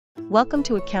Welcome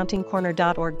to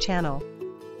accountingcorner.org channel.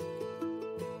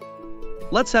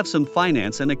 Let's have some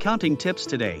finance and accounting tips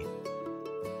today.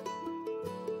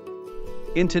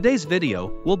 In today's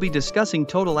video, we'll be discussing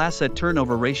total asset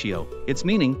turnover ratio, its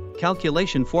meaning,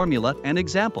 calculation formula, and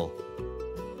example.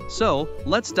 So,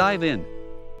 let's dive in.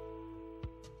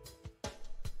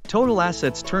 Total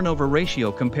assets turnover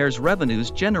ratio compares revenues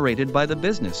generated by the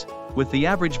business with the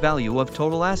average value of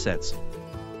total assets.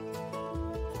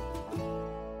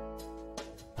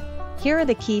 Here are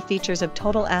the key features of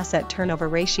total asset turnover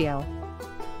ratio.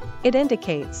 It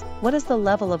indicates what is the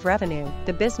level of revenue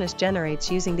the business generates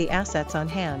using the assets on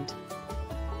hand.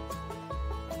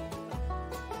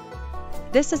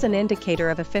 This is an indicator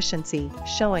of efficiency,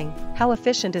 showing how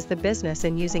efficient is the business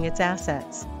in using its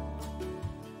assets.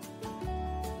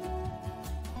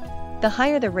 The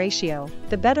higher the ratio,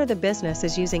 the better the business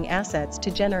is using assets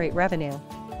to generate revenue.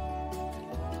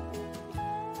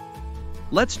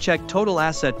 Let's check total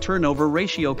asset turnover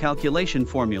ratio calculation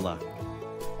formula.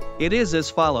 It is as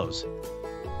follows.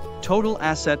 Total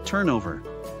asset turnover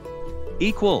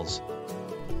equals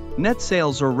net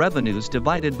sales or revenues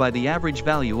divided by the average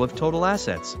value of total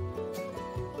assets.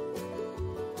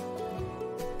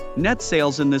 Net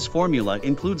sales in this formula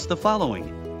includes the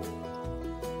following: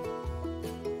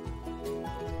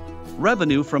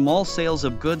 revenue from all sales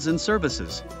of goods and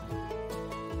services,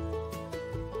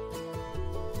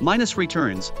 minus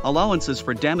returns, allowances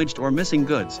for damaged or missing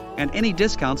goods, and any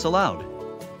discounts allowed.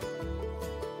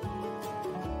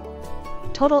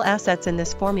 Total assets in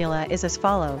this formula is as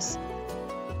follows.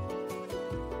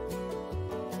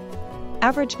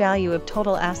 Average value of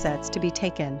total assets to be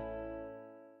taken.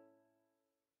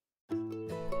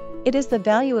 It is the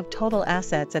value of total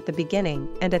assets at the beginning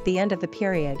and at the end of the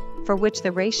period, for which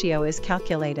the ratio is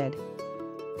calculated.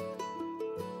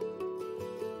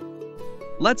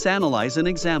 Let's analyze an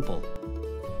example.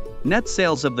 Net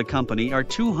sales of the company are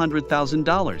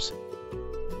 $200,000.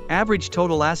 Average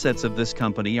total assets of this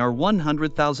company are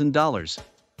 $100,000.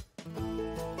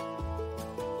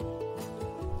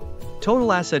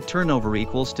 Total asset turnover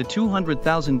equals to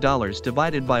 $200,000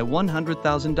 divided by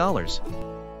 $100,000.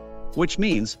 Which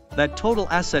means that total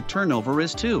asset turnover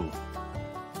is 2.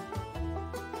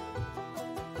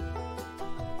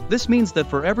 This means that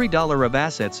for every dollar of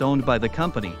assets owned by the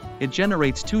company, it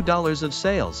generates $2 of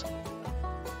sales.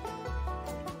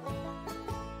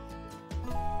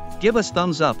 Give us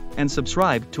thumbs up and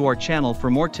subscribe to our channel for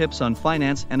more tips on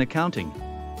finance and accounting.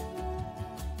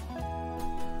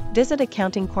 Visit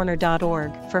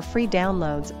accountingcorner.org for free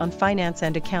downloads on finance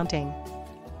and accounting.